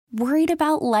Worried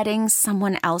about letting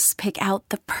someone else pick out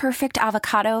the perfect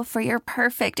avocado for your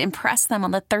perfect impress them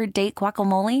on the third date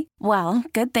guacamole? Well,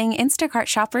 good thing Instacart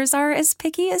shoppers are as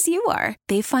picky as you are.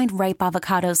 They find ripe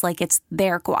avocados like it's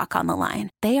their guac on the line.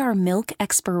 They are milk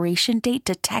expiration date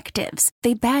detectives.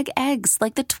 They bag eggs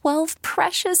like the 12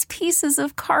 precious pieces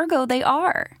of cargo they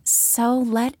are. So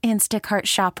let Instacart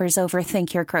shoppers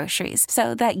overthink your groceries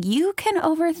so that you can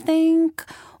overthink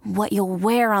what you'll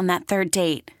wear on that third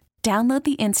date. Download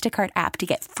the Instacart app to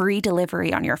get free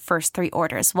delivery on your first 3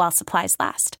 orders while supplies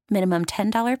last. Minimum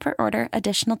 $10 per order.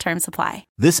 Additional terms apply.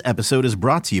 This episode is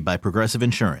brought to you by Progressive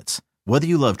Insurance. Whether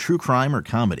you love true crime or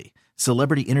comedy,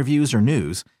 celebrity interviews or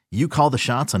news, you call the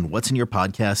shots on what's in your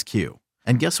podcast queue.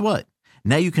 And guess what?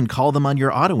 Now you can call them on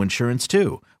your auto insurance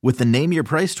too with the Name Your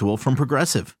Price tool from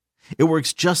Progressive. It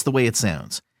works just the way it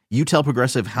sounds. You tell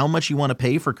Progressive how much you want to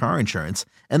pay for car insurance,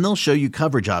 and they'll show you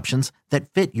coverage options that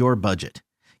fit your budget.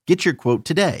 Get your quote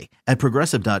today at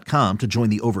Progressive.com to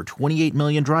join the over 28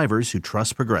 million drivers who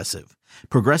trust Progressive.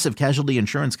 Progressive Casualty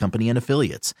Insurance Company and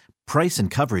Affiliates. Price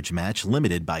and coverage match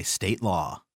limited by state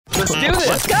law. Let's do this.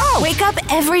 Let's go. Wake up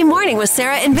every morning with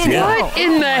Sarah and Vinny. What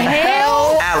in the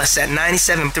hell? Alice at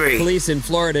 97.3. Police in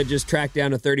Florida just tracked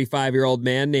down a 35-year-old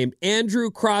man named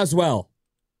Andrew Croswell.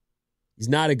 He's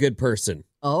not a good person.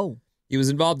 Oh. He was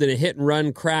involved in a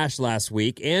hit-and-run crash last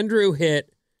week. Andrew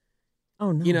hit,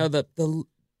 Oh, no. you know, the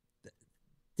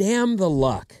damn the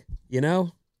luck, you know?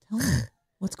 Tell me.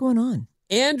 What's going on?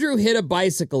 Andrew hit a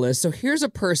bicyclist. So here's a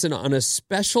person on a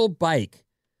special bike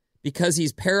because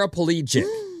he's paraplegic.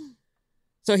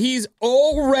 So he's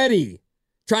already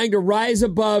trying to rise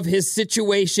above his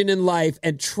situation in life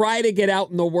and try to get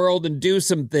out in the world and do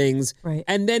some things. Right.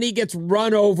 And then he gets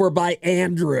run over by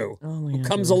Andrew, who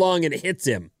comes along and hits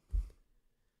him.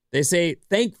 They say,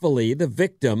 thankfully, the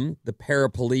victim, the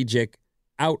paraplegic,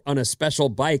 out on a special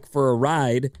bike for a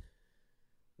ride,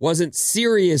 wasn't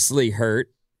seriously hurt.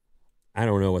 I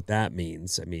don't know what that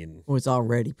means. I mean, It was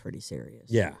already pretty serious.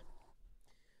 yeah.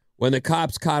 When the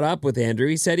cops caught up with Andrew,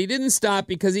 he said he didn't stop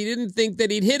because he didn't think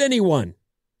that he'd hit anyone.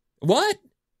 What?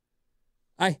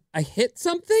 I hit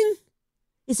something?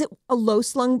 Is it a low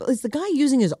slung? Is the guy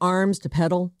using his arms to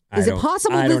pedal? Is it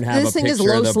possible I don't have this a thing is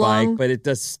picture low of the slung? bike, but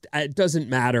it doesn't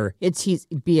matter. He's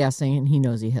BSing and he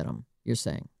knows he hit him. You're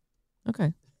saying,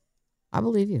 okay, I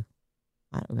believe you.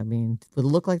 I mean, with a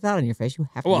look like that on your face, you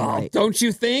have to be right. Don't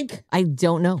you think? I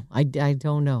don't know. I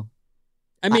don't know.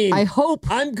 I mean, I hope.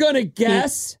 I'm gonna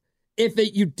guess if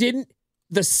you didn't,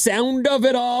 the sound of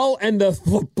it all and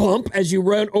the bump as you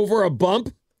run over a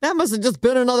bump. That must have just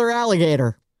been another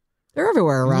alligator. They're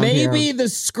everywhere around here. Maybe the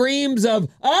screams of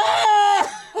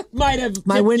 "ah" might have.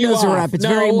 My windows are up. It's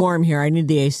very warm here. I need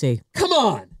the AC. Come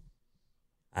on.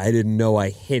 I didn't know I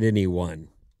hit anyone.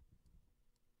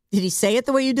 Did he say it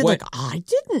the way you did? I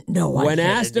didn't know I hit anyone. When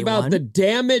asked about the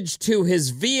damage to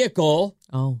his vehicle,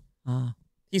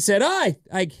 he said, I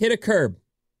hit a curb.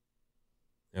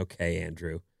 Okay,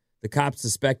 Andrew. The cops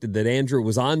suspected that Andrew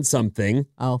was on something.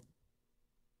 Oh.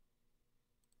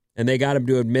 And they got him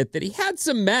to admit that he had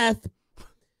some meth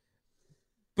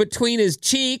between his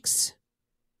cheeks.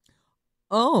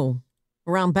 Oh,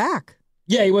 around back.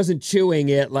 Yeah, he wasn't chewing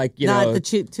it like, Not the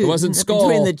cheek. It wasn't skull.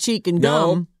 Between the cheek and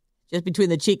gum. No. Just between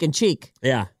the cheek and cheek.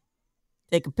 Yeah.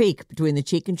 Take a peek between the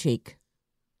cheek and cheek.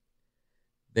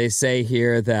 They say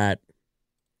here that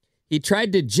he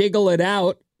tried to jiggle it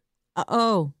out.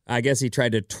 Uh-oh. I guess he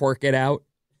tried to twerk it out.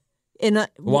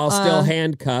 While Still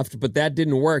handcuffed, but that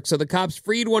didn't work. So the cops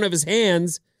freed one of his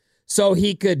hands so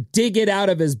he could dig it out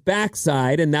of his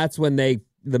backside, and that's when the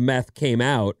meth came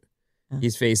out.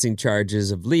 He's facing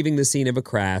charges of leaving the scene of a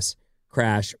crash,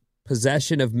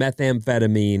 possession of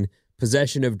methamphetamine,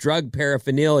 possession of drug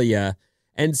paraphernalia,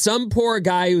 and some poor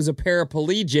guy who's a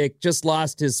paraplegic just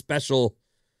lost his special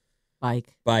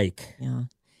bike. Yeah.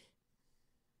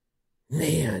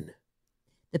 Man.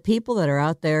 The people that are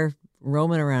out there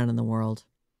roaming around in the world,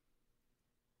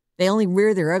 they only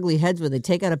rear their ugly heads when they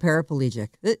take out a paraplegic.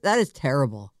 That is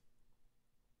terrible.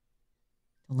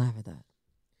 Don't laugh at that.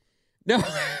 No,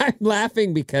 I'm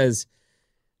laughing because,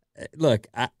 look,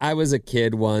 I was a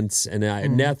kid once, and I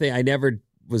never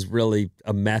was really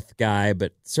a meth guy,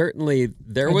 but certainly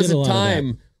there was a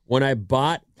time when I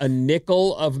bought a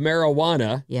nickel of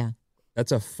marijuana. Yeah.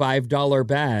 That's a $5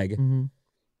 bag. Mm-hmm.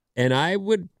 And I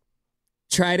would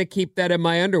try to keep that in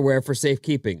my underwear for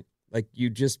safekeeping. Like,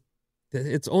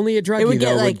 it's only a druggie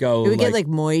It would get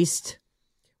moist.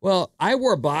 Well, I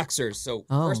wore boxers, so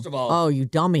first of all... Oh, you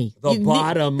dummy. The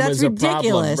bottom was ridiculous.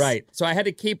 A problem. Right. So I had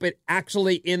to keep it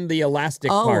actually in the elastic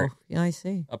part. Oh, yeah, I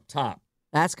see. Up top.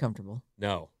 That's comfortable.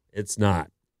 No, it's not.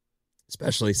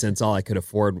 Especially since all I could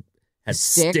afford Had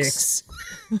sticks.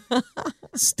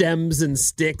 Stems and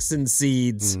sticks and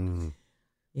seeds.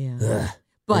 Yeah. Ugh.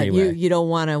 But Anyway. you don't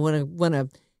want to, when a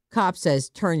cop says,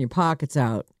 turn your pockets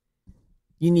out,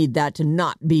 you need that to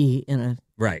not be in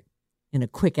a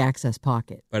quick access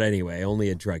pocket. But anyway, only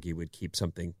a druggie would keep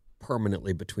something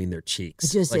permanently between their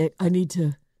cheeks.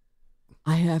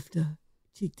 I have to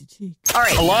cheek to cheek. All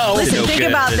right. Hello? Listen, No think kidding.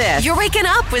 about this. You're waking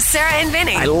up with Sarah and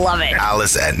Vinny. I love it.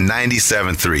 Alice at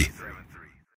 97.3.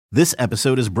 This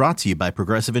episode is brought to you by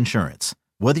Progressive Insurance.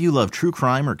 Whether you love true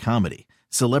crime or comedy,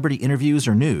 celebrity interviews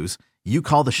or news, you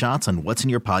call the shots on what's in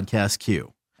your podcast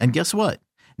queue. And guess what?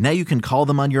 Now you can call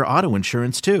them on your auto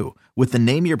insurance too with the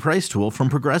Name Your Price tool from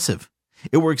Progressive.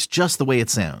 It works just the way it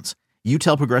sounds. You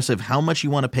tell Progressive how much you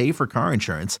want to pay for car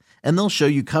insurance, and they'll show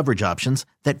you coverage options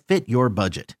that fit your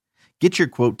budget. Get your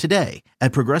quote today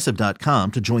at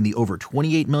Progressive.com to join the over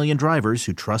 28 million drivers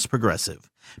who trust Progressive.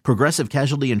 Progressive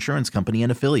Casualty Insurance Company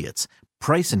and Affiliates.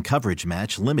 Price and coverage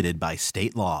match limited by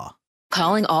state law.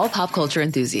 Calling all pop culture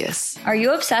enthusiasts. Are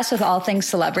you obsessed with all things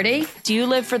celebrity? Do you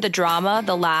live for the drama,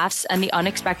 the laughs, and the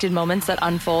unexpected moments that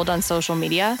unfold on social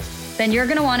media? Then you're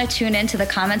going to want to tune in to the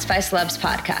Comments by Celebs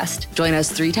podcast. Join us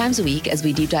 3 times a week as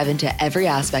we deep dive into every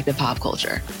aspect of pop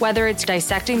culture. Whether it's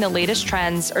dissecting the latest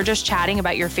trends or just chatting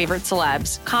about your favorite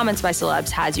celebs, Comments by Celebs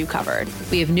has you covered.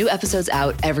 We have new episodes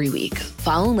out every week.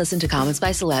 Follow and listen to Comments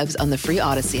by Celebs on the free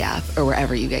Odyssey app or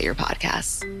wherever you get your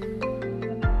podcasts.